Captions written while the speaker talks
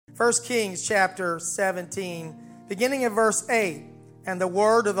1 Kings chapter 17, beginning in verse 8. And the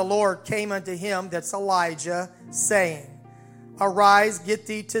word of the Lord came unto him, that's Elijah, saying, Arise, get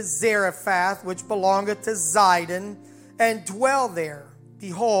thee to Zarephath, which belongeth to Zidon, and dwell there.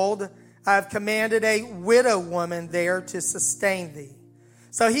 Behold, I have commanded a widow woman there to sustain thee.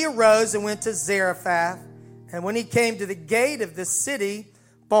 So he arose and went to Zarephath. And when he came to the gate of the city,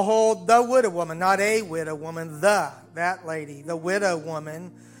 behold, the widow woman, not a widow woman, that lady, the widow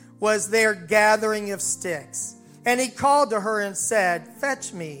woman, was there gathering of sticks. And he called to her and said,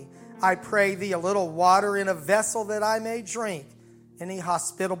 Fetch me, I pray thee, a little water in a vessel that I may drink. Any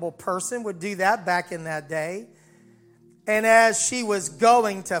hospitable person would do that back in that day. And as she was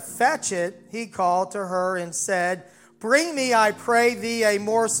going to fetch it, he called to her and said, Bring me, I pray thee, a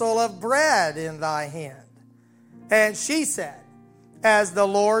morsel of bread in thy hand. And she said, As the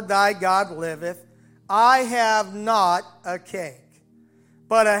Lord thy God liveth, I have not a cake,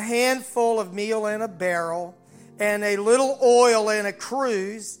 but a handful of meal in a barrel, and a little oil in a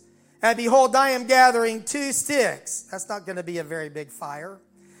cruse. And behold, I am gathering 2 sticks. That's not going to be a very big fire.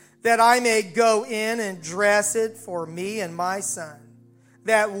 That I may go in and dress it for me and my son,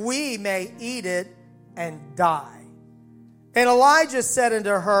 that we may eat it and die. And Elijah said unto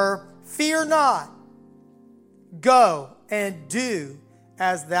her, Fear not, go and do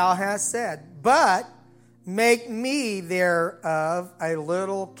as thou hast said, but make me thereof a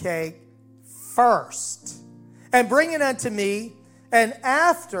little cake first, and bring it unto me, and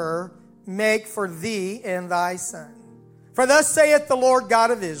after make for thee and thy son. For thus saith the Lord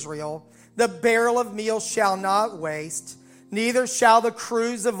God of Israel, the barrel of meal shall not waste, neither shall the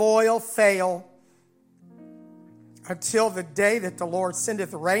cruse of oil fail, until the day that the Lord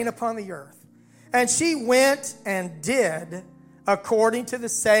sendeth rain upon the earth. And she went and did according to the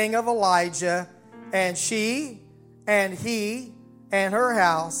saying of Elijah, and she and he and her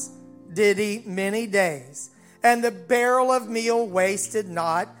house did eat many days. And the barrel of meal wasted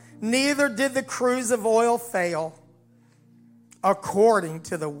not, neither did the cruse of oil fail, according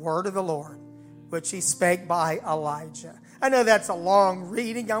to the word of the Lord, which he spake by Elijah. I know that's a long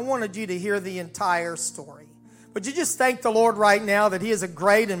reading. I wanted you to hear the entire story. Would you just thank the Lord right now that he is a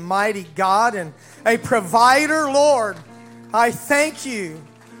great and mighty God and a provider, Lord? I thank you.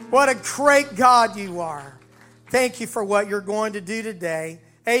 What a great God you are. Thank you for what you're going to do today.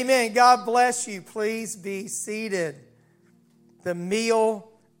 Amen. God bless you. Please be seated. The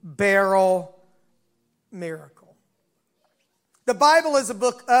meal barrel miracle. The Bible is a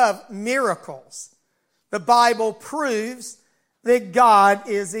book of miracles. The Bible proves that God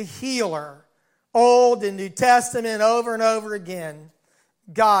is a healer. Old and New Testament, over and over again,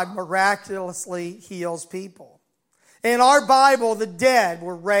 God miraculously heals people. In our Bible, the dead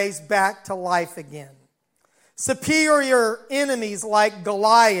were raised back to life again. Superior enemies like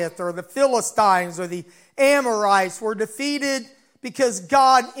Goliath or the Philistines or the Amorites were defeated because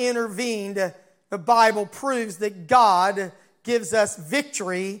God intervened. The Bible proves that God gives us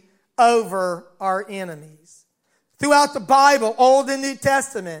victory over our enemies. Throughout the Bible, Old and New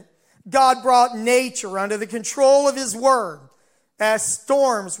Testament, God brought nature under the control of his word as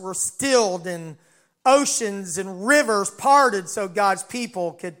storms were stilled and oceans and rivers parted so God's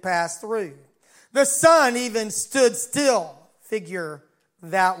people could pass through. The sun even stood still. Figure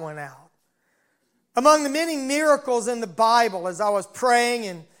that one out. Among the many miracles in the Bible, as I was praying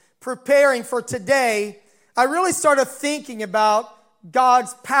and preparing for today, I really started thinking about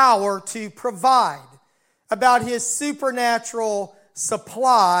God's power to provide, about his supernatural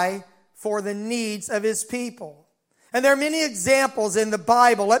supply for the needs of his people. And there are many examples in the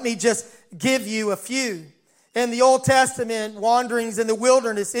Bible. Let me just give you a few. In the Old Testament, wanderings in the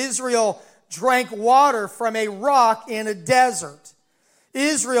wilderness, Israel drank water from a rock in a desert.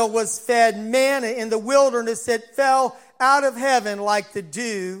 Israel was fed manna in the wilderness that fell out of heaven like the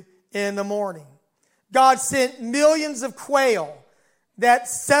dew in the morning. God sent millions of quail that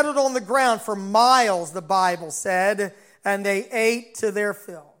settled on the ground for miles, the Bible said, and they ate to their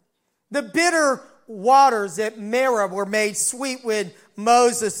fill. The bitter waters at Meribah were made sweet when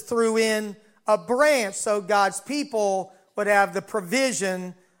Moses threw in a branch so God's people would have the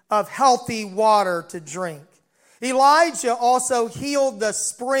provision of healthy water to drink. Elijah also healed the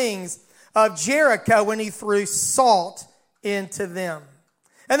springs of Jericho when he threw salt into them.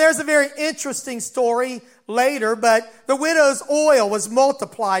 And there's a very interesting story later, but the widow's oil was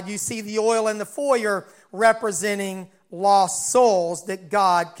multiplied. You see the oil in the foyer representing lost souls that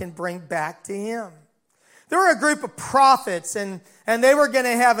God can bring back to him. There were a group of prophets, and they were going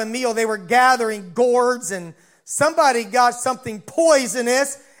to have a meal. They were gathering gourds, and somebody got something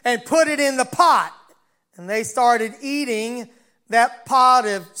poisonous and put it in the pot. And they started eating that pot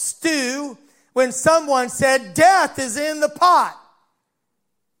of stew when someone said, death is in the pot.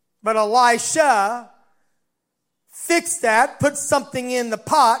 But Elisha fixed that, put something in the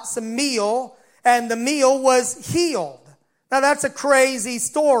pot, some meal, and the meal was healed. Now that's a crazy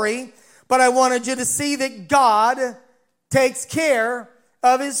story, but I wanted you to see that God takes care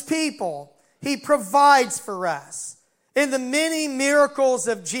of his people. He provides for us. In the many miracles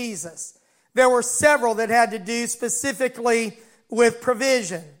of Jesus, there were several that had to do specifically with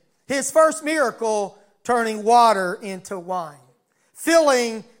provision. His first miracle, turning water into wine.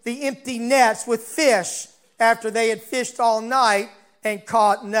 Filling the empty nets with fish after they had fished all night and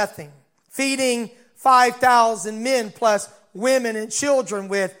caught nothing. Feeding 5,000 men plus women and children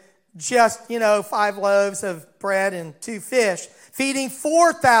with just, 5 loaves of bread and 2 fish. Feeding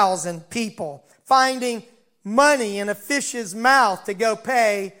 4,000 people. Finding money in a fish's mouth to go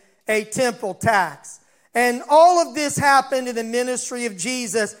pay a temple tax. And all of this happened in the ministry of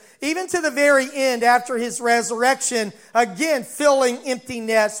Jesus, even to the very end after his resurrection, again filling empty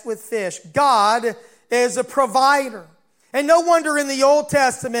nets with fish. God is a provider. And no wonder in the Old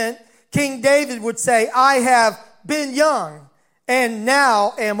Testament, King David would say, I have been young and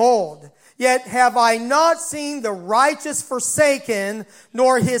now am old. Yet have I not seen the righteous forsaken,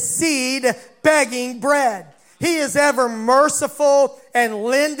 nor his seed begging bread. He is ever merciful and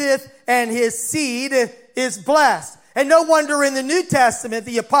lendeth, and his seed is blessed. And no wonder in the New Testament,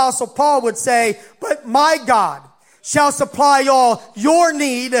 the Apostle Paul would say, but my God shall supply all your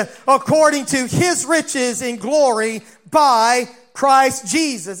need according to his riches in glory by Christ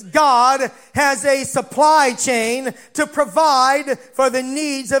Jesus. God has a supply chain to provide for the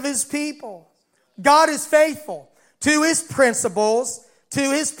needs of his people. God is faithful to his principles, to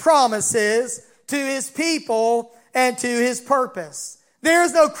his promises, to his people, and to his purpose. There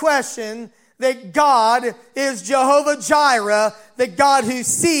is no question that God is Jehovah Jireh, the God who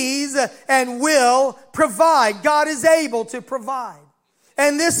sees and will provide. God is able to provide.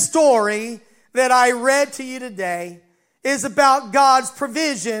 And this story that I read to you today is about God's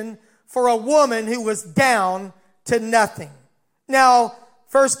provision for a woman who was down to nothing. Now,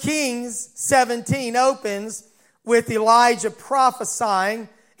 1 Kings 17 opens with Elijah prophesying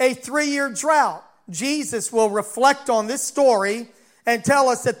a 3-year drought. Jesus will reflect on this story and tell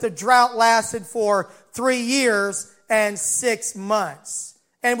us that the drought lasted for 3 years and 6 months.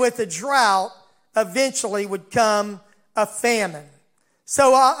 And with the drought, eventually would come a famine.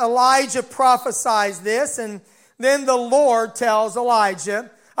 So Elijah prophesies this, and then the Lord tells Elijah,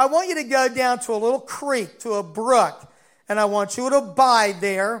 I want you to go down to a little creek, to a brook, and I want you to abide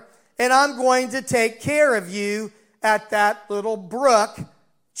there, and I'm going to take care of you at that little brook,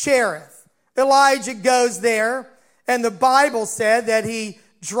 Cherith. Elijah goes there, and the Bible said that he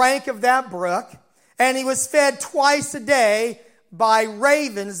drank of that brook, and he was fed twice a day by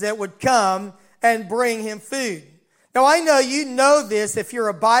ravens that would come and bring him food. Now, I know you know this if you're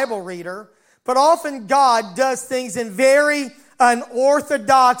a Bible reader, but often God does things in very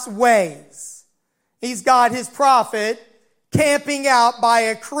unorthodox ways. He's got his prophet camping out by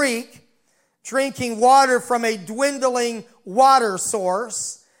a creek, drinking water from a dwindling water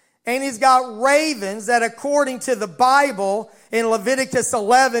source. And he's got ravens that, according to the Bible, in Leviticus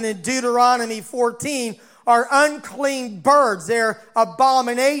 11 and Deuteronomy 14, are unclean birds. They're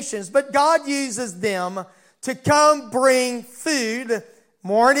abominations. But God uses them to come bring food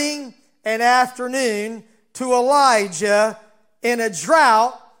morning and afternoon to Elijah in a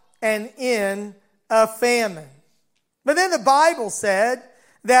drought and in a famine. But then the Bible said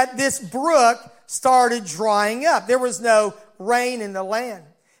that this brook started drying up. There was no rain in the land.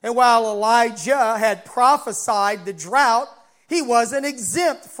 And while Elijah had prophesied the drought, he wasn't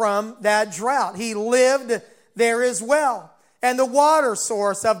exempt from that drought. He lived there as well. And the water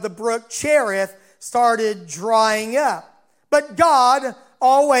source of the brook Cherith started drying up. But God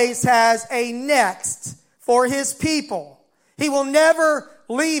always has a next for his people. He will never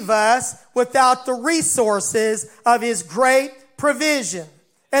leave us without the resources of his great provision.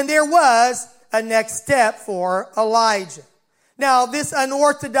 And there was a next step for Elijah. Now, this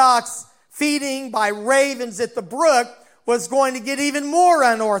unorthodox feeding by ravens at the brook was going to get even more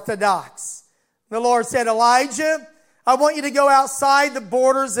unorthodox. The Lord said, Elijah, I want you to go outside the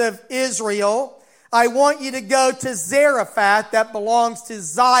borders of Israel. I want you to go to Zarephath, that belongs to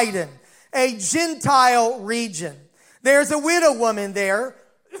Zidon, a Gentile region. There's a widow woman there.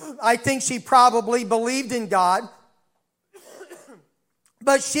 I think she probably believed in God,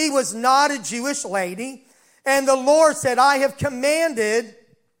 but she was not a Jewish lady. And the Lord said, I have commanded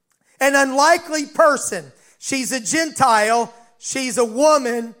an unlikely person. She's a Gentile. She's a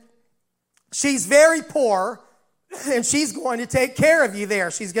woman. She's very poor. and she's going to take care of you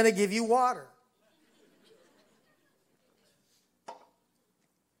there. She's going to give you water.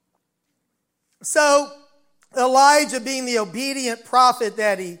 So Elijah, being the obedient prophet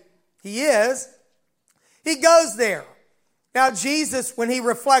that he is, he goes there. Now Jesus, when he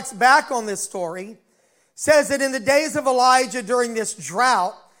reflects back on this story, says that in the days of Elijah during this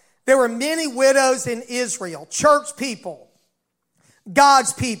drought, there were many widows in Israel, church people,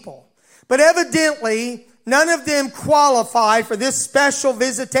 God's people. But evidently, none of them qualified for this special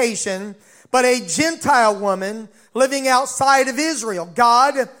visitation, but a Gentile woman living outside of Israel.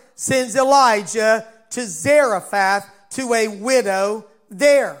 God sends Elijah to Zarephath, to a widow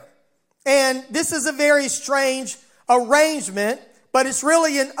there. And this is a very strange arrangement, but it's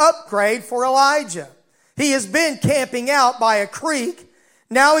really an upgrade for Elijah. He has been camping out by a creek.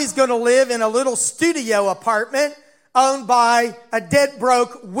 Now he's going to live in a little studio apartment owned by a dead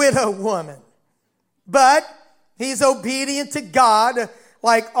broke widow woman. But he's obedient to God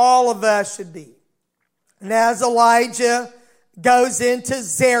like all of us should be. And as Elijah goes into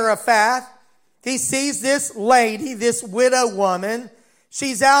Zarephath, he sees this lady, this widow woman.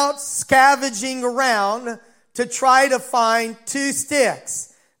 She's out scavenging around to try to find 2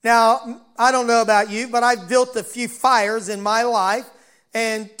 sticks. Now, I don't know about you, but I've built a few fires in my life,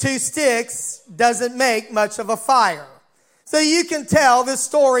 and 2 sticks doesn't make much of a fire. So you can tell this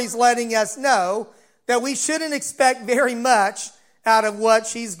story's letting us know that we shouldn't expect very much out of what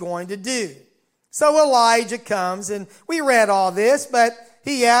she's going to do. So Elijah comes, and we read all this, but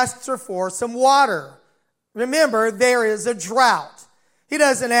he asks her for some water. Remember, there is a drought. He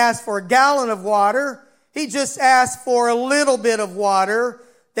doesn't ask for a gallon of water. He just asks for a little bit of water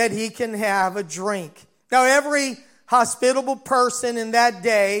that he can have a drink. Now, every hospitable person in that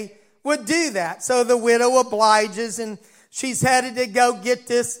day would do that. So the widow obliges, and she's headed to go get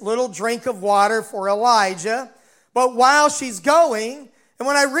this little drink of water for Elijah. But while she's going, and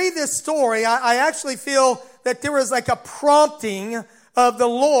when I read this story, I actually feel that there was like a prompting of the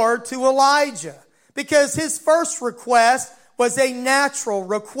Lord to Elijah, because his first request was a natural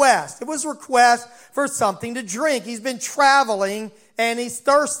request. It was a request for something to drink. He's been traveling and he's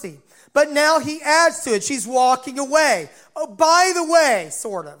thirsty. But now he adds to it. She's walking away. Oh, by the way,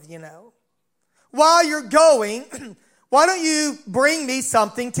 sort of, while you're going, why don't you bring me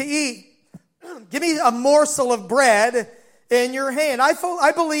something to eat? Give me a morsel of bread in your hand.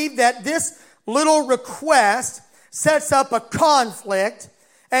 I believe that this little request sets up a conflict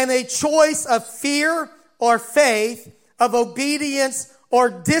and a choice of fear or faith, of obedience or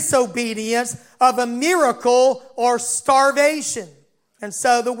disobedience, of a miracle or starvation. And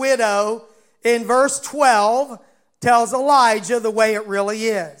so the widow in verse 12 tells Elijah the way it really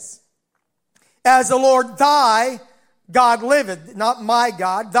is. As the Lord thy God liveth, not my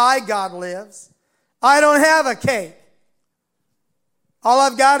God, thy God lives, I don't have a cake. All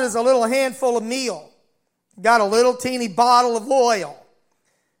I've got is a little handful of meal. Got a little teeny bottle of oil.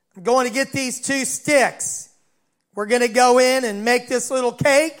 I'm going to get these 2 sticks. We're going to go in and make this little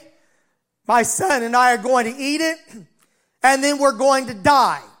cake. My son and I are going to eat it, and then we're going to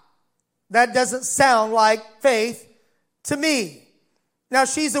die. That doesn't sound like faith to me. Now,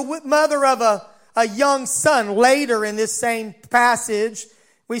 she's a mother of a young son. Later in this same passage,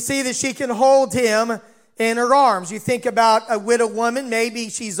 we see that she can hold him in her arms. You think about a widow woman, maybe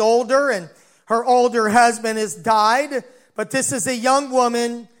she's older and her older husband has died, but this is a young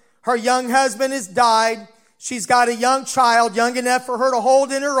woman. Her young husband has died. She's got a young child, young enough for her to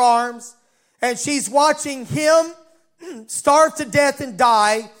hold in her arms, and she's watching him starve to death and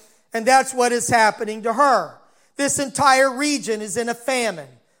die, and that's what is happening to her. This entire region is in a famine.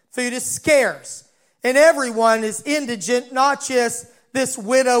 Food is scarce, and everyone is indigent, not just this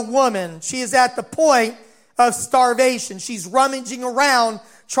widow woman. She is at the point of starvation. She's rummaging around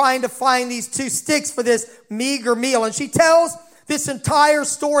trying to find these 2 sticks for this meager meal. And she tells this entire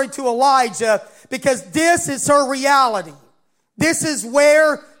story to Elijah because this is her reality. This is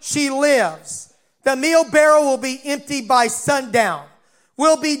where she lives. The meal barrel will be empty by sundown.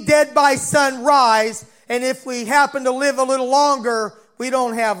 We'll be dead by sunrise. And if we happen to live a little longer, we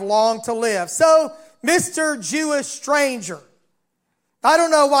don't have long to live. So, Mr. Jewish stranger, I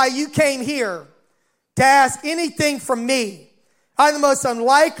don't know why you came here to ask anything from me. I'm the most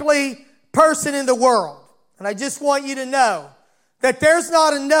unlikely person in the world. And I just want you to know that there's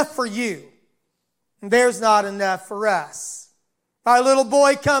not enough for you. And there's not enough for us. My little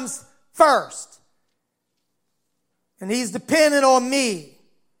boy comes first. And he's dependent on me.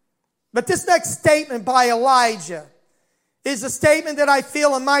 But this next statement by Elijah is a statement that I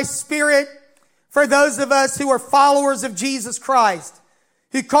feel in my spirit for those of us who are followers of Jesus Christ,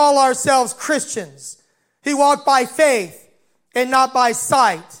 who call ourselves Christians, who walk by faith and not by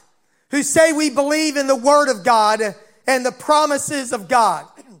sight, who say we believe in the word of God and the promises of God.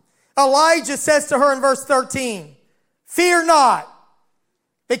 Elijah says to her in verse 13, fear not,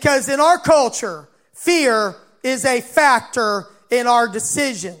 because in our culture, fear is a factor in our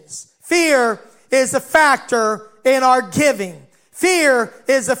decisions. Fear is a factor in our giving. Fear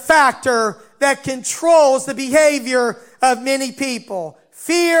is a factor that controls the behavior of many people.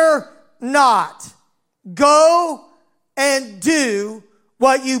 Fear not. Go and do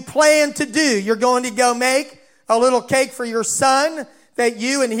what you plan to do. You're going to go make a little cake for your son that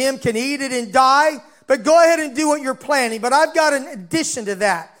you and him can eat it and die. But go ahead and do what you're planning. But I've got an addition to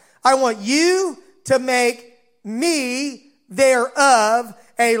that. I want you to make me thereof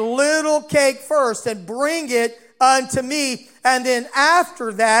a little cake first and bring it unto me. And then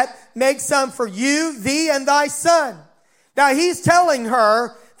after that, make some for you, thee, and thy son. Now he's telling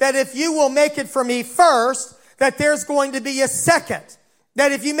her that if you will make it for me first, that there's going to be a second.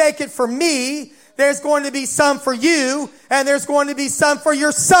 That if you make it for me, there's going to be some for you, and there's going to be some for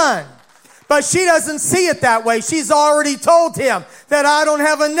your son. But she doesn't see it that way. She's already told him that I don't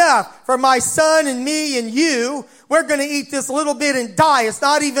have enough for my son and me and you. We're going to eat this little bit and die. It's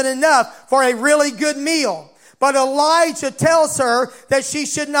not even enough for a really good meal. But Elijah tells her that she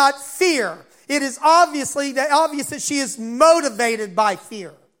should not fear. It is obvious that she is motivated by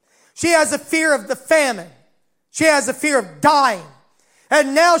fear. She has a fear of the famine. She has a fear of dying.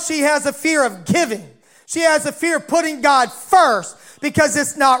 And now she has a fear of giving. She has a fear of putting God first because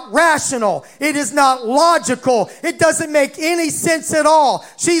it's not rational. It is not logical. It doesn't make any sense at all.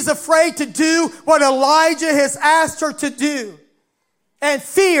 She's afraid to do what Elijah has asked her to do. And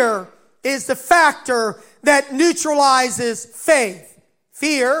fear is the factor that neutralizes faith.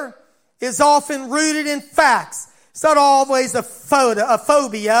 Fear is often rooted in facts. It's not always a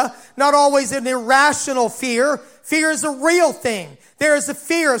phobia, not always an irrational fear. Fear is a real thing. There is a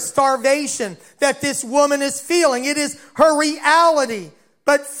fear of starvation that this woman is feeling. It is her reality.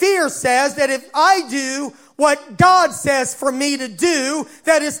 But fear says that if I do what God says for me to do,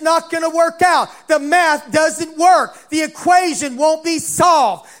 that it's not going to work out. The math doesn't work. The equation won't be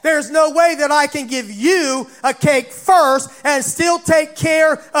solved. There's no way that I can give you a cake first and still take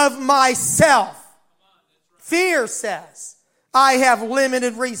care of myself. Fear says I have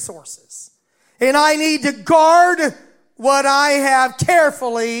limited resources and I need to guard what I have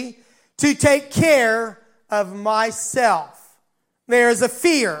carefully to take care of myself. There's a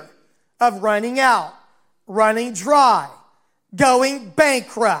fear of running out, running dry, going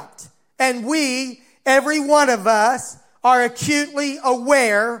bankrupt. And we, every one of us, are acutely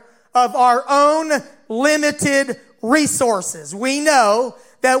aware of our own limited resources. We know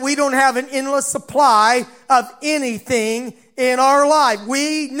that we don't have an endless supply of anything in our life.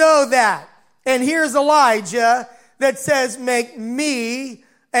 We know that. And here's Elijah that says, make me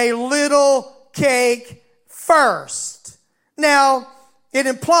a little cake first. Now, it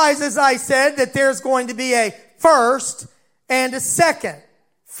implies, as I said, that there's going to be a first and a second.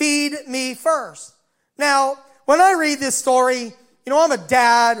 Feed me first. Now, when I read this story, I'm a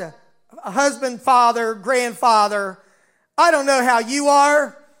dad, a husband, father, grandfather. I don't know how you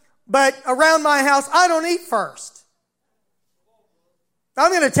are, but around my house, I don't eat first.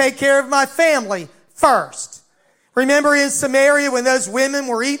 I'm going to take care of my family first. Remember in Samaria when those women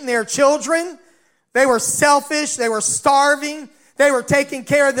were eating their children? They were selfish. They were starving. They were taking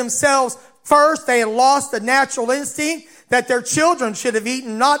care of themselves first. They had lost the natural instinct that their children should have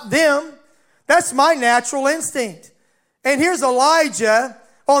eaten, not them. That's my natural instinct. And here's Elijah.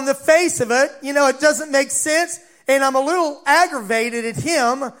 On the face of it, it doesn't make sense. And I'm a little aggravated at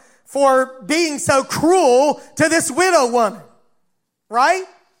him for being so cruel to this widow woman. Right?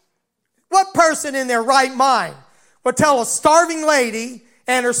 What person in their right mind would tell a starving lady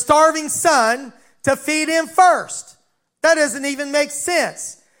and her starving son to feed him first? That doesn't even make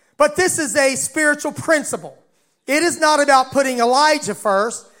sense. But this is a spiritual principle. It is not about putting Elijah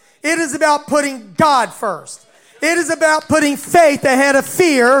first. It is about putting God first. It is about putting faith ahead of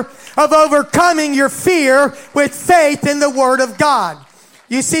fear, of overcoming your fear with faith in the Word of God.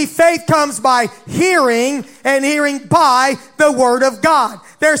 You see, faith comes by hearing, and hearing by the Word of God.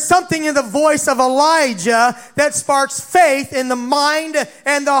 There's something in the voice of Elijah that sparks faith in the mind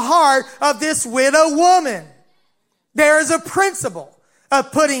and the heart of this widow woman. There is a principle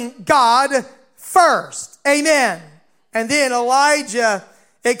of putting God first. Amen. And then Elijah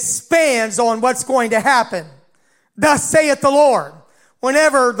expands on what's going to happen. Thus saith the Lord.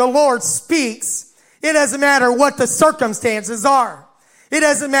 Whenever the Lord speaks, it doesn't matter what the circumstances are. It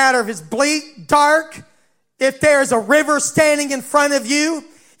doesn't matter if it's bleak, dark, if there's a river standing in front of you,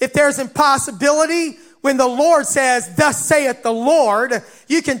 if there's impossibility. when the Lord says, thus saith the Lord,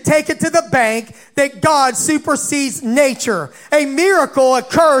 you can take it to the bank that God supersedes nature. A miracle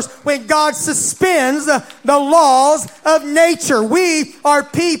occurs when God suspends the laws of nature. We are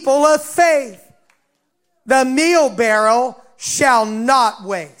people of faith. The meal barrel shall not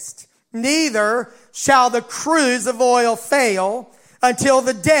waste, neither shall the cruse of oil fail, until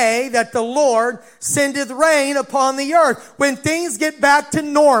the day that the Lord sendeth rain upon the earth. When things get back to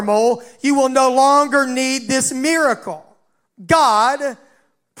normal, you will no longer need this miracle. God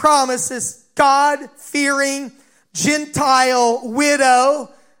promises, God-fearing Gentile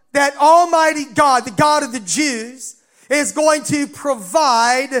widow, that Almighty God, the God of the Jews, is going to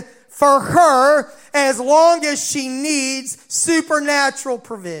provide for her as long as she needs supernatural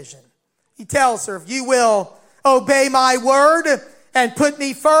provision. He tells her, if you will obey my word and put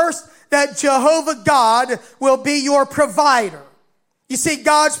me first, that Jehovah God will be your provider. You see,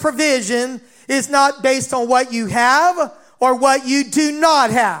 God's provision is not based on what you have or what you do not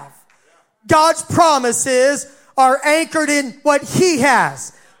have. God's promises are anchored in what He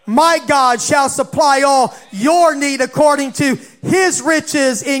has. My God shall supply all your need according to His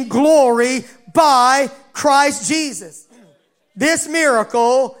riches in glory by Christ Jesus. This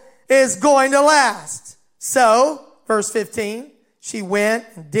miracle is going to last. So, verse 15, she went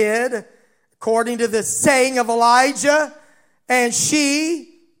and did according to the saying of Elijah, and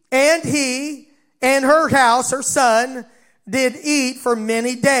she and he and her house, her son, did eat for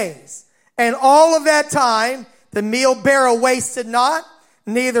many days. And all of that time, the meal barrel wasted not,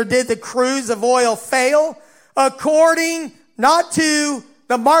 neither did the cruse of oil fail, according not to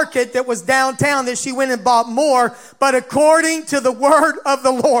the market that was downtown that she went and bought more, but according to the word of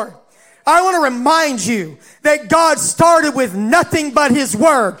the Lord. I want to remind you that God started with nothing but His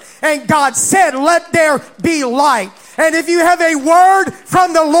word. And God said, let there be light. And if you have a word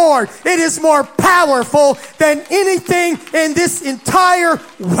from the Lord, it is more powerful than anything in this entire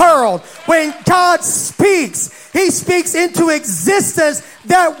world. When God speaks, He speaks into existence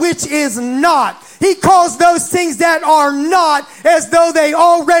that which is not. He calls those things that are not as though they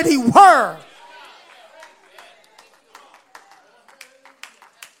already were.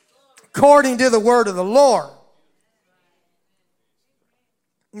 According to the word of the Lord.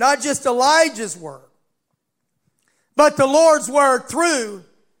 Not just Elijah's word, but the Lord's word through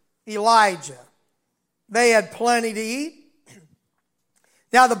Elijah. They had plenty to eat.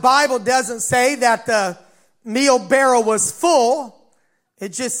 Now the Bible doesn't say that the meal barrel was full. It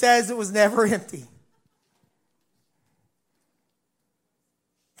just says it was never empty.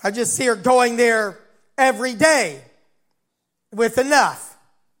 I just see her going there every day with enough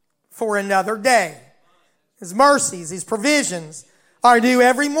for another day. His mercies, His provisions are due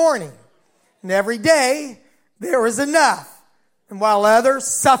every morning. And every day there was enough. And while others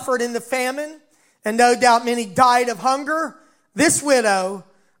suffered in the famine, and no doubt many died of hunger, this widow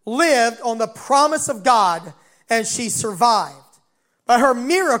lived on the promise of God, and she survived. But her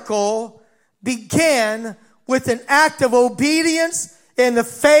miracle began with an act of obedience in the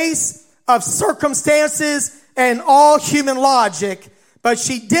face of circumstances and all human logic. But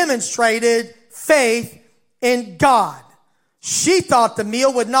she demonstrated faith in God. She thought the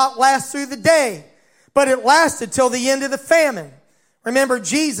meal would not last through the day, but it lasted till the end of the famine. Remember,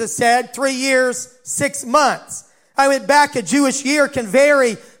 Jesus said 3 years, 6 months. I went back, a Jewish year can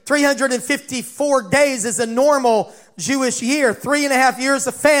vary. 354 days is a normal Jewish year. 3.5 years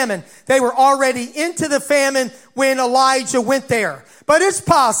of famine. They were already into the famine when Elijah went there. But it's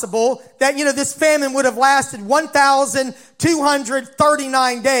possible that, this famine would have lasted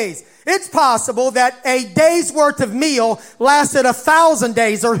 1,239 days. It's possible that a day's worth of meal lasted 1,000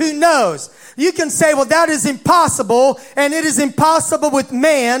 days, or who knows. You can say, well, that is impossible, and it is impossible with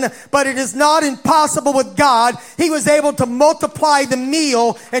man, but it is not impossible with God. He was able to multiply the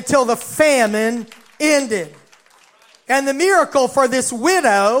meal until the famine ended. And the miracle for this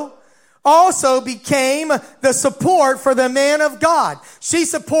widow also became the support for the man of God. She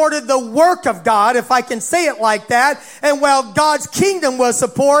supported the work of God, if I can say it like that. And while God's kingdom was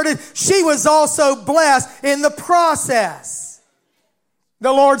supported, she was also blessed in the process.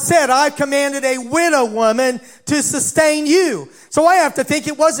 The Lord said, I commanded a widow woman to sustain you. So I have to think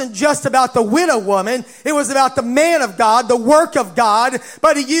it wasn't just about the widow woman. It was about the man of God, the work of God.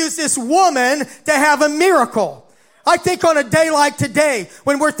 But He used this woman to have a miracle. I think on a day like today,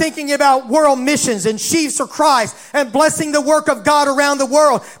 when we're thinking about world missions and Sheaves for Christ and blessing the work of God around the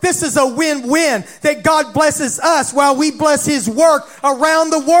world, this is a win-win, that God blesses us while we bless His work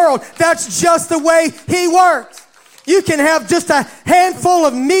around the world. That's just the way He works. You can have just a handful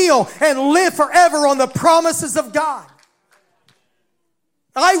of meal and live forever on the promises of God.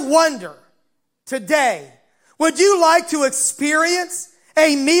 I wonder today? Would you like to experience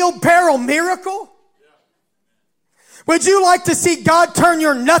a meal barrel miracle? Would you like to see God turn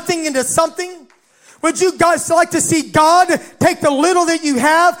your nothing into something? Would you guys like to see God take the little that you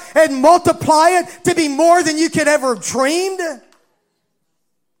have and multiply it to be more than you could ever dreamed?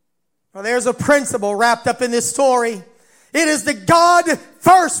 Well, there's a principle wrapped up in this story. It is the God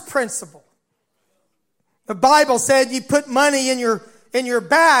first principle. The Bible said you put money in your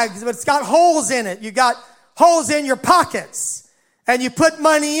bags, but it's got holes in it. You got holes in your pockets. And you put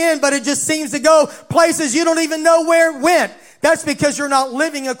money in, but it just seems to go places you don't even know where it went. That's because you're not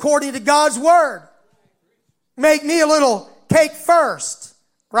living according to God's word. Make me a little cake first,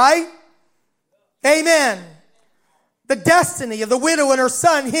 right? Amen. The destiny of the widow and her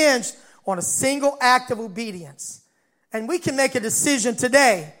son hinged on a single act of obedience. And we can make a decision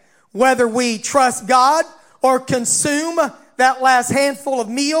today whether we trust God or consume that last handful of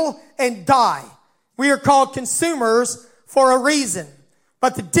meal and die. We are called consumers for a reason.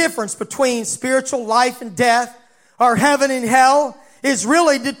 But the difference between spiritual life and death, or heaven and hell, is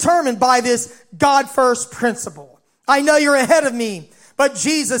really determined by this God first principle. I know you're ahead of me, but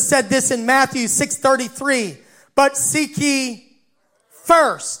Jesus said this in Matthew 6:33. But seek ye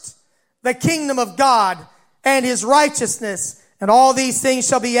first the kingdom of God and his righteousness, and all these things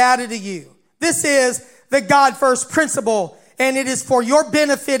shall be added to you. This is the God first principle. And it is for your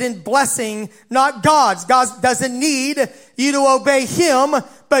benefit and blessing, not God's. God doesn't need you to obey him,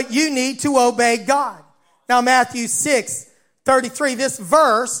 but you need to obey God. Now, Matthew 6:33, this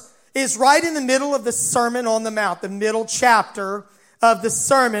verse is right in the middle of the Sermon on the Mount, the middle chapter of the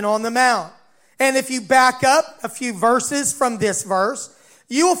Sermon on the Mount. And if you back up a few verses from this verse,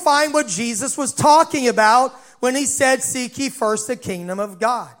 you will find what Jesus was talking about when he said, seek ye first the kingdom of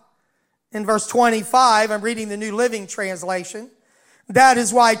God. In verse 25, I'm reading the New Living Translation. That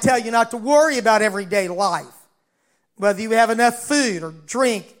is why I tell you not to worry about everyday life, whether you have enough food or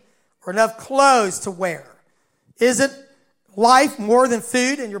drink or enough clothes to wear. Isn't life more than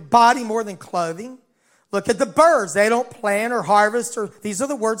food and your body more than clothing? Look at the birds. They don't plant or harvest, or these are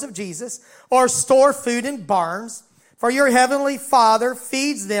the words of Jesus, or store food in barns, for your heavenly Father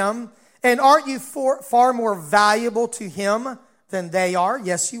feeds them. And aren't you far more valuable to him than they are?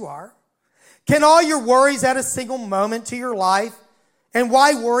 Yes, you are. Can all your worries add a single moment to your life? And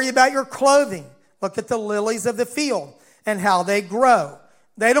why worry about your clothing? Look at the lilies of the field and how they grow.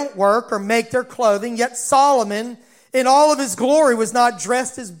 They don't work or make their clothing, yet Solomon in all of his glory was not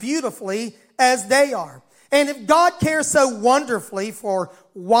dressed as beautifully as they are. And if God cares so wonderfully for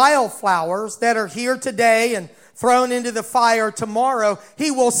wildflowers that are here today and thrown into the fire tomorrow, he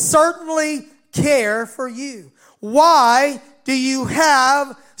will certainly care for you. Why do you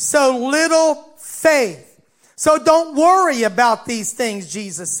have so little faith? So don't worry about these things,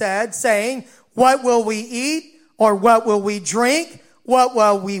 Jesus said, saying, what will we eat? Or what will we drink? What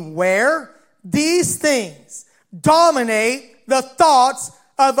will we wear? These things dominate the thoughts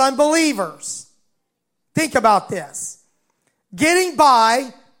of unbelievers. Think about this. Getting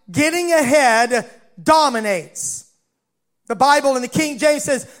by, getting ahead dominates. The Bible in the King James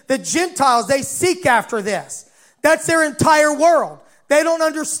says the Gentiles, they seek after this. That's their entire world. They don't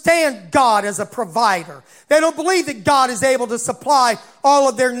understand God as a provider. They don't believe that God is able to supply all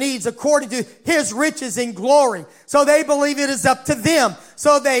of their needs according to his riches in glory. So they believe it is up to them.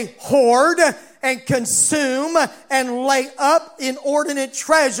 So they hoard and consume and lay up inordinate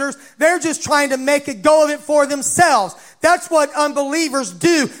treasures. They're just trying to make a go of it for themselves. That's what unbelievers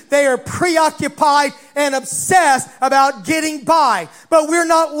do. They are preoccupied and obsessed about getting by. But we're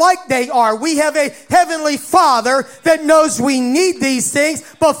not like they are. We have a heavenly Father that knows we need these things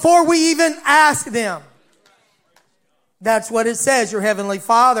before we even ask them. That's what it says. Your heavenly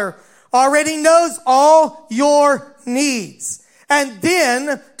Father already knows all your needs. And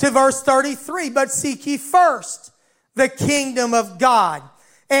then to verse 33, but seek ye first the kingdom of God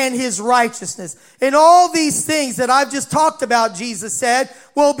and his righteousness. And all these things that I've just talked about, Jesus said,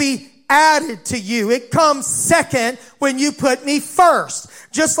 will be added to you. It comes second when you put me first.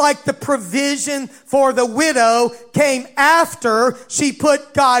 Just like the provision for the widow came after she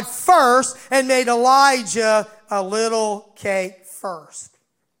put God first and made Elijah a little cake first.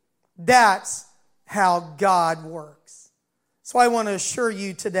 That's how God works. So I want to assure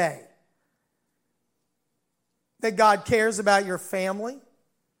you today that God cares about your family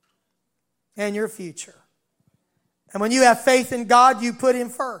and your future. And when you have faith in God, you put him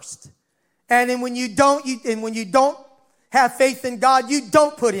first. And then when you don't have faith in God, you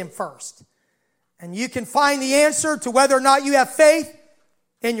don't put him first. And you can find the answer to whether or not you have faith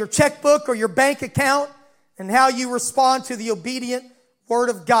in your checkbook or your bank account and how you respond to the obedient Word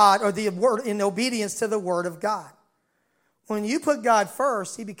of God, or the word in obedience to the Word of God. When you put God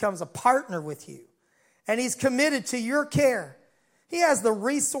first, He becomes a partner with you. And He's committed to your care. He has the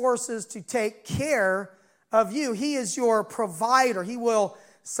resources to take care of you. He is your provider. He will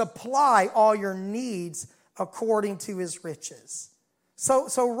supply all your needs according to His riches.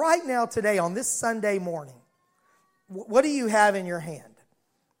 So right now, today, on this Sunday morning, what do you have in your hand?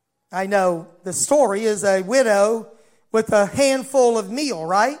 I know the story is a widow with a handful of meal,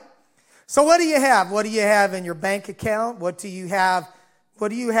 right? So what do you have? What do you have in your bank account? What do you have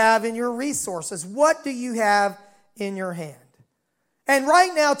in your resources? What do you have in your hand? And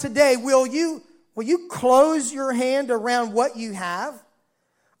right now today, will you close your hand around what you have?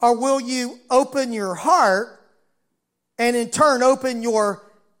 Or will you open your heart and in turn open your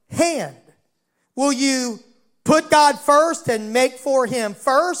hand? Will you put God first and make for Him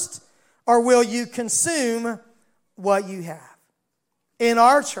first? Or will you consume what you have? In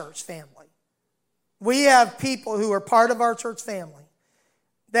our church family, we have people who are part of our church family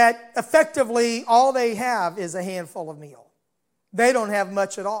that effectively all they have is a handful of meal. They don't have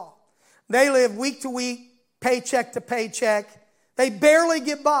much at all. They live week to week, paycheck to paycheck. They barely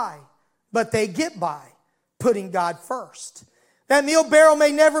get by, but they get by putting God first. That meal barrel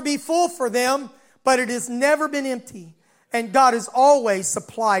may never be full for them, but it has never been empty. And God has always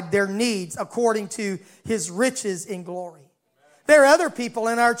supplied their needs according to His riches in glory. There are other people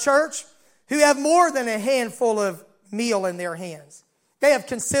in our church who have more than a handful of meal in their hands. They have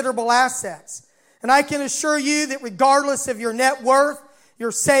considerable assets. And I can assure you that regardless of your net worth,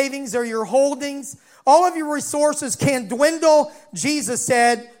 your savings, or your holdings, all of your resources can dwindle. Jesus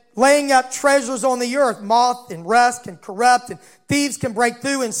said, laying up treasures on the earth, moth and rust can corrupt, and thieves can break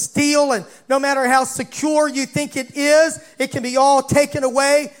through and steal. And no matter how secure you think it is, it can be all taken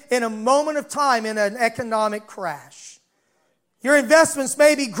away in a moment of time in an economic crash. Your investments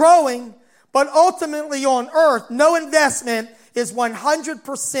may be growing, but ultimately on earth, no investment is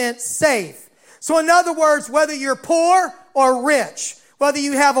 100% safe. So in other words, whether you're poor or rich, whether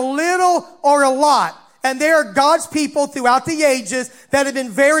you have a little or a lot, and there are God's people throughout the ages that have been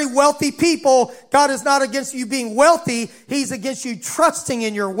very wealthy people. God is not against you being wealthy. He's against you trusting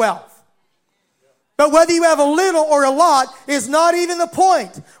in your wealth. But whether you have a little or a lot is not even the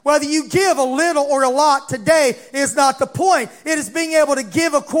point. Whether you give a little or a lot today is not the point. It is being able to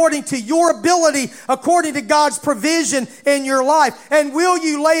give according to your ability, according to God's provision in your life. And will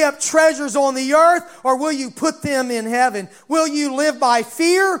you lay up treasures on the earth, or will you put them in heaven? Will you live by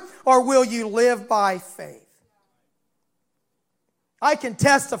fear, or will you live by faith? I can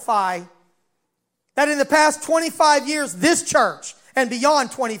testify that in the past 25 years, this church, and beyond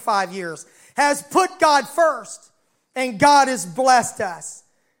 25 years, has put God first, and God has blessed us.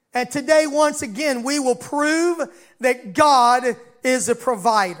 And today, once again, we will prove that God is a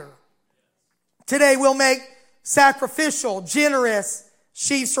provider. Today, we'll make sacrificial, generous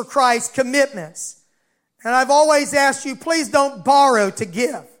Sheaves for Christ commitments. And I've always asked you, please don't borrow to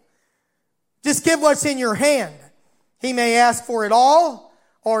give. Just give what's in your hand. He may ask for it all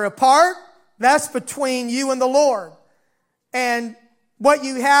or a part. That's between you and the Lord. And what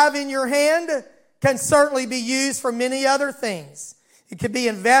you have in your hand can certainly be used for many other things. It could be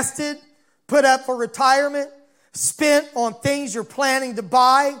invested, put up for retirement, spent on things you're planning to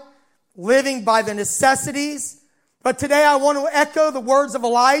buy, living by the necessities. But today I want to echo the words of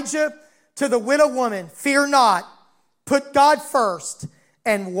Elijah to the widow woman. Fear not, put God first,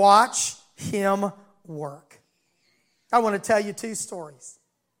 and watch Him work. I want to tell you two stories.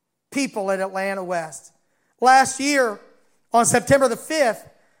 People at Atlanta West. Last year, on September the 5th,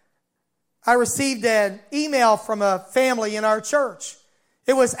 I received an email from a family in our church.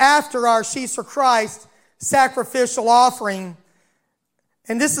 It was after our Sheaves for Christ sacrificial offering.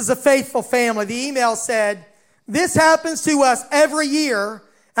 And this is a faithful family. The email said, "This happens to us every year,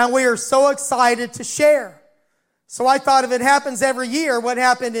 and we are so excited to share." So I thought, if it happens every year, what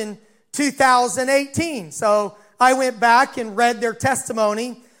happened in 2018? So I went back and read their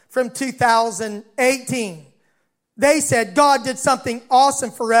testimony from 2018. They said, God did something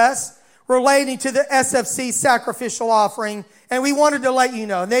awesome for us relating to the SFC sacrificial offering, and we wanted to let you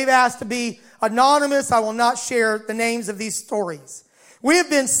know. And they've asked to be anonymous. I will not share the names of these stories. We have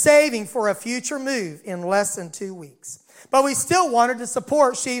been saving for a future move in less than 2 weeks. But we still wanted to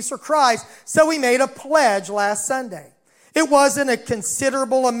support Sheaves for Christ, so we made a pledge last Sunday. It wasn't a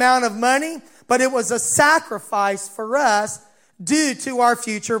considerable amount of money, but it was a sacrifice for us due to our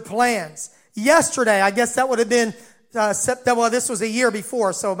future plans. Yesterday, I guess that would have been, this was a year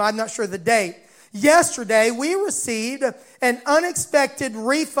before, so I'm not sure the date. Yesterday, we received an unexpected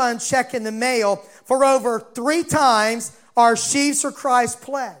refund check in the mail for over 3 times our Sheaves for Christ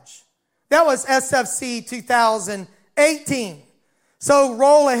pledge. That was SFC 2018. So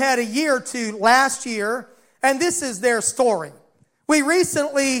roll ahead a year to last year, and this is their story. We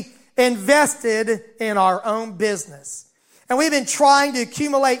recently invested in our own business, and we've been trying to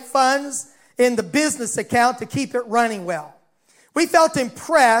accumulate funds in the business account to keep it running well. We felt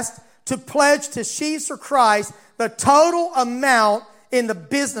impressed to pledge to Sheaves for Christ the total amount in the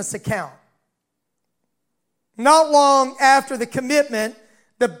business account. Not long after the commitment,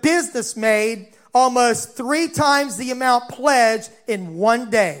 the business made almost 3 times the amount pledged in one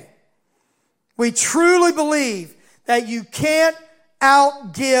day. We truly believe that you can't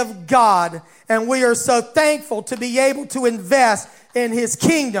outgive God, and we are so thankful to be able to invest in His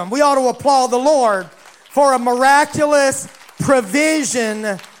kingdom. We ought to applaud the Lord for a miraculous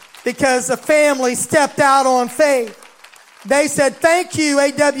provision because the family stepped out on faith. They said, thank you,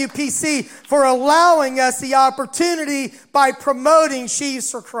 AWPC, for allowing us the opportunity by promoting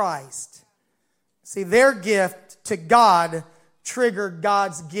Sheaves for Christ. See, their gift to God triggered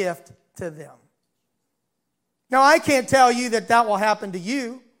God's gift to them. Now, I can't tell you that that will happen to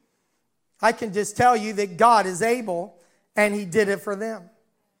you. I can just tell you that God is able, and He did it for them.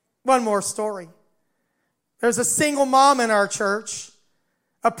 One more story. There's a single mom in our church,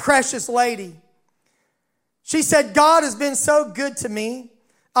 a precious lady. She said, God has been so good to me.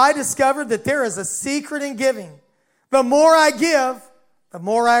 I discovered that there is a secret in giving. The more I give, the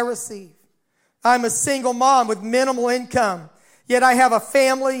more I receive. I'm a single mom with minimal income, yet I have a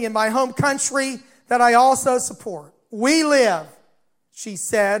family in my home country that I also support. We live, she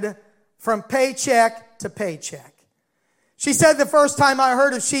said, from paycheck to paycheck. She said the first time I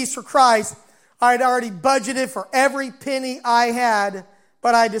heard of Sheaves for Christ, I had already budgeted for every penny I had,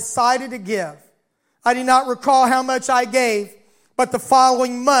 but I decided to give. I do not recall how much I gave, but the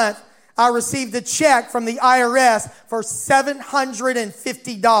following month, I received a check from the IRS for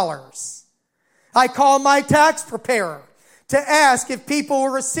 $750. I called my tax preparer to ask if people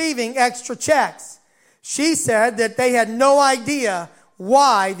were receiving extra checks. She said that they had no idea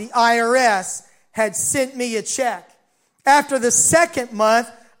why the IRS had sent me a check. After the second month,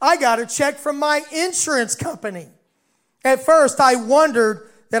 I got a check from my insurance company. At first, I wondered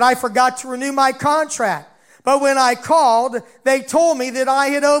that I forgot to renew my contract. But when I called, they told me that I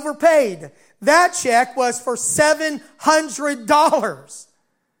had overpaid. That check was for $700.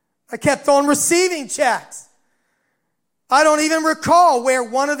 I kept on receiving checks. I don't even recall where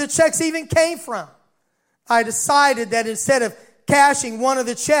one of the checks even came from. I decided that instead of cashing one of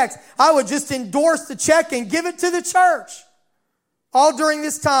the checks, I would just endorse the check and give it to the church. All during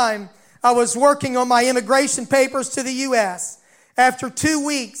this time, I was working on my immigration papers to the U.S. After 2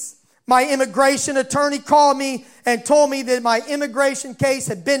 weeks, my immigration attorney called me and told me that my immigration case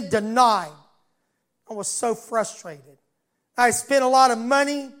had been denied. I was so frustrated. I spent a lot of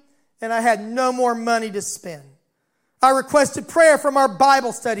money, and I had no more money to spend. I requested prayer from our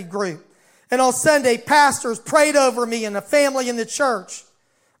Bible study group. And on Sunday, pastors prayed over me and the family in the church.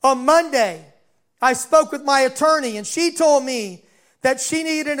 On Monday, I spoke with my attorney, and she told me that she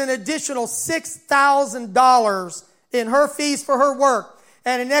needed an additional $6,000 in her fees for her work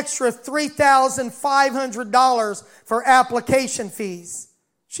and an extra $3,500 for application fees.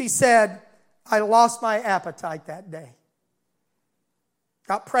 She said, I lost my appetite that day.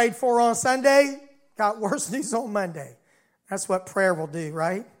 Got prayed for on Sunday, got worse news on Monday. That's what prayer will do,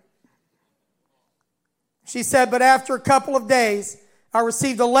 right? She said, but after a couple of days, I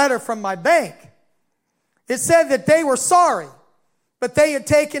received a letter from my bank. It said that they were sorry, but they had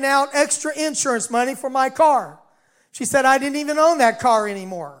taken out extra insurance money for my car. She said, I didn't even own that car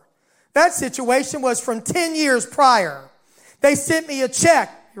anymore. That situation was from 10 years prior. They sent me a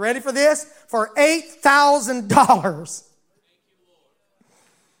check, you ready for this? For $8,000.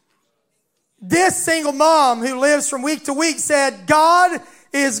 This single mom who lives from week to week said, God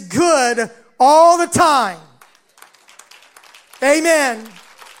is good all the time. Amen.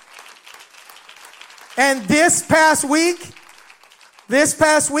 And this past week,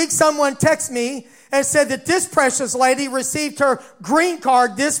 someone texted me and said that this precious lady received her green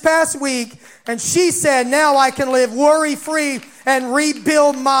card this past week, and she said, now I can live worry-free and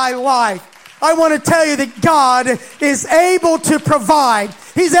rebuild my life. I want to tell you that God is able to provide.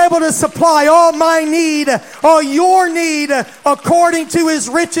 He's able to supply all my need, all your need, according to His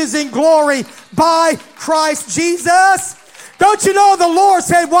riches in glory by Christ Jesus. Don't you know the Lord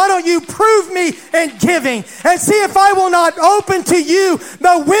said, why don't you prove me in giving and see if I will not open to you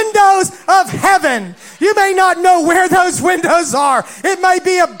the windows of heaven. You may not know where those windows are. It may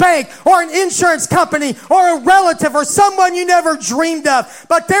be a bank or an insurance company or a relative or someone you never dreamed of.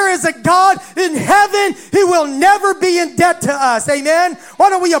 But there is a God in heaven who will never be in debt to us. Amen?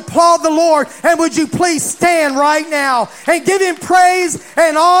 Why don't we applaud the Lord, and would you please stand right now and give him praise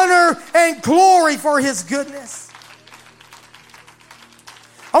and honor and glory for his goodness.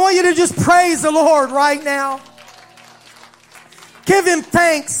 I want you to just praise the Lord right now. Give him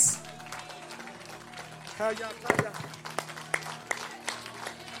thanks.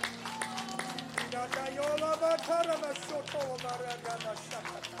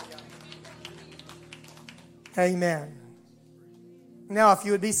 Amen. Now, if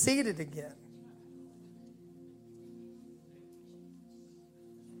you would be seated again.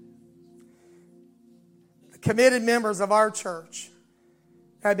 The committed members of our church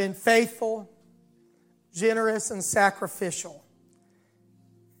have been faithful, generous, and sacrificial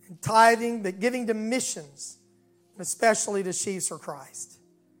in tithing, but giving to missions, and especially to Sheaves for Christ.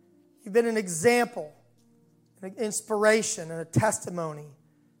 You've been an example, an inspiration, and a testimony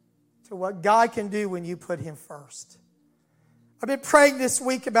to what God can do when you put him first. I've been praying this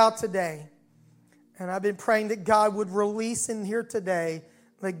week about today, and I've been praying that God would release in here today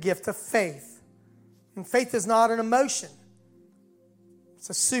the gift of faith. And faith is not an emotion. It's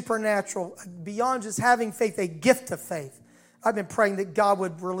a supernatural, beyond just having faith, a gift of faith. I've been praying that God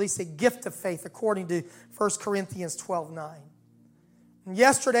would release a gift of faith according to 1 Corinthians 12:9. And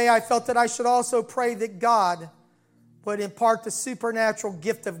yesterday I felt that I should also pray that God would impart the supernatural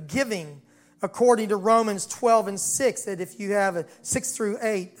gift of giving according to Romans 12:6, that if you have 6 through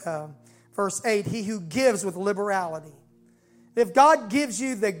 8, verse 8, he who gives with liberality. If God gives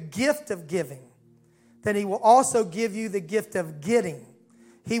you the gift of giving, then he will also give you the gift of getting.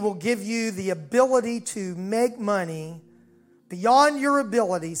 He will give you the ability to make money beyond your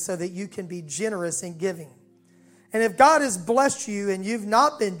ability so that you can be generous in giving. And if God has blessed you and you've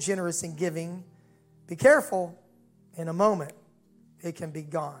not been generous in giving, be careful. In a moment, it can be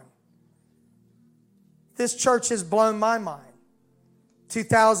gone. This church has blown my mind.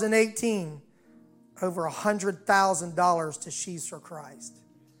 2018, over $100,000 to Sheaves for Christ.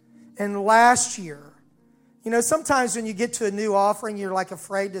 And last year, sometimes when you get to a new offering, you're like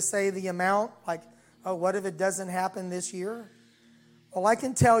afraid to say the amount. Like, oh, what if it doesn't happen this year? Well, I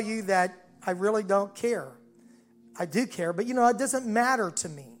can tell you that I really don't care. I do care, but it doesn't matter to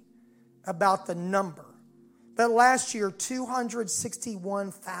me about the number. But last year,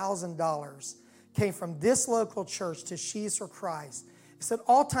 $261,000 came from this local church to Sheaves for Christ. It's an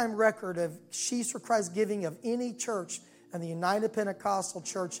all-time record of Sheaves for Christ giving of any church in the United Pentecostal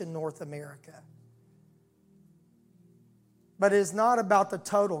Church in North America. But it is not about the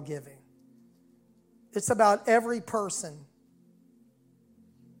total giving. It's about every person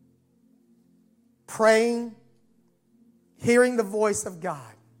praying, hearing the voice of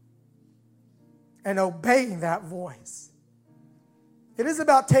God, and obeying that voice. It is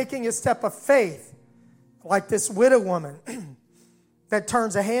about taking a step of faith, like this widow woman that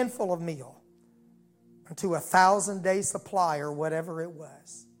turns a handful of meal into a 1,000-day supply or whatever it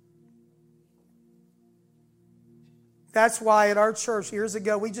was. That's why at our church years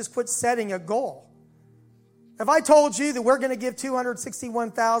ago, we just quit setting a goal. If I told you that we're going to give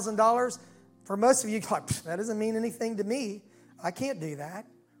 $261,000, for most of you, like, that doesn't mean anything to me. I can't do that.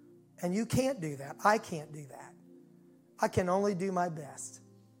 And you can't do that. I can't do that. I can only do my best.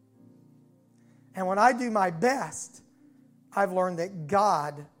 And when I do my best, I've learned that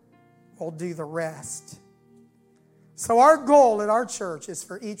God will do the rest. So our goal at our church is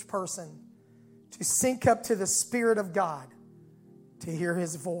for each person to sync up to the Spirit of God, to hear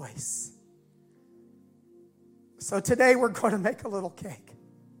his voice. So today we're going to make a little cake.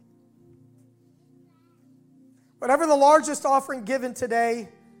 Whatever the largest offering given today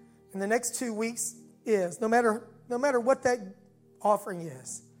in the next 2 weeks is, no matter what that offering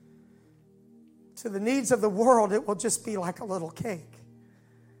is, to the needs of the world, it will just be like a little cake.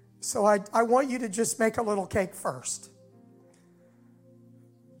 So I want you to just make a little cake first.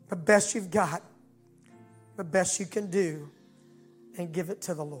 The best you've got, the best you can do, and give it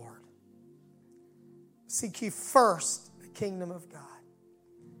to the Lord. Seek ye first the kingdom of God.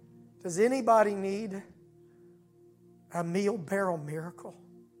 Does anybody need a meal barrel miracle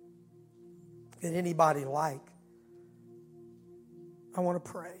that anybody like? I want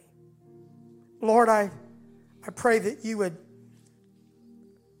to pray. Lord, I pray that you would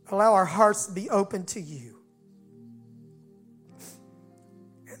allow our hearts to be open to you.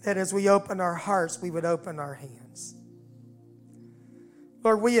 And that as we open our hearts, we would open our hands.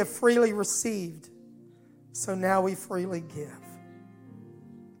 Lord, we have freely received, so now we freely give.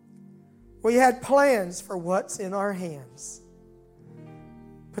 We had plans for what's in our hands,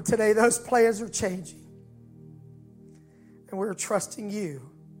 but today those plans are changing, and we're trusting you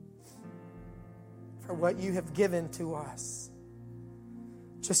for what you have given to us.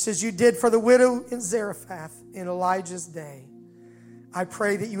 Just as you did for the widow in Zarephath in Elijah's day, I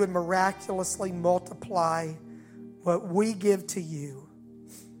pray that you would miraculously multiply what we give to you.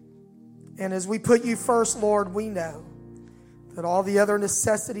 And as we put you first, Lord, we know that all the other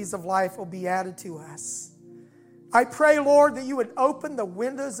necessities of life will be added to us. I pray, Lord, that you would open the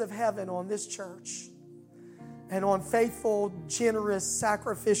windows of heaven on this church and on faithful, generous,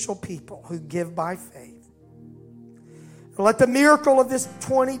 sacrificial people who give by faith. Let the miracle of this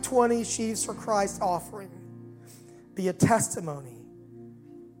 2020 Sheaves for Christ offering be a testimony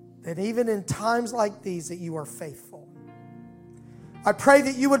that even in times like these that you are faithful. I pray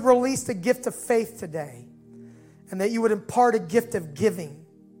that you would release the gift of faith today and that you would impart a gift of giving.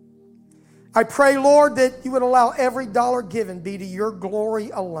 I pray, Lord, that you would allow every dollar given be to your glory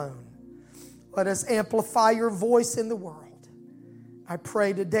alone. Let us amplify your voice in the world. I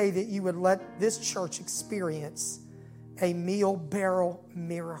pray today that you would let this church experience a meal barrel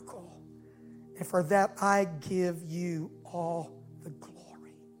miracle. And for that, I give you all the glory.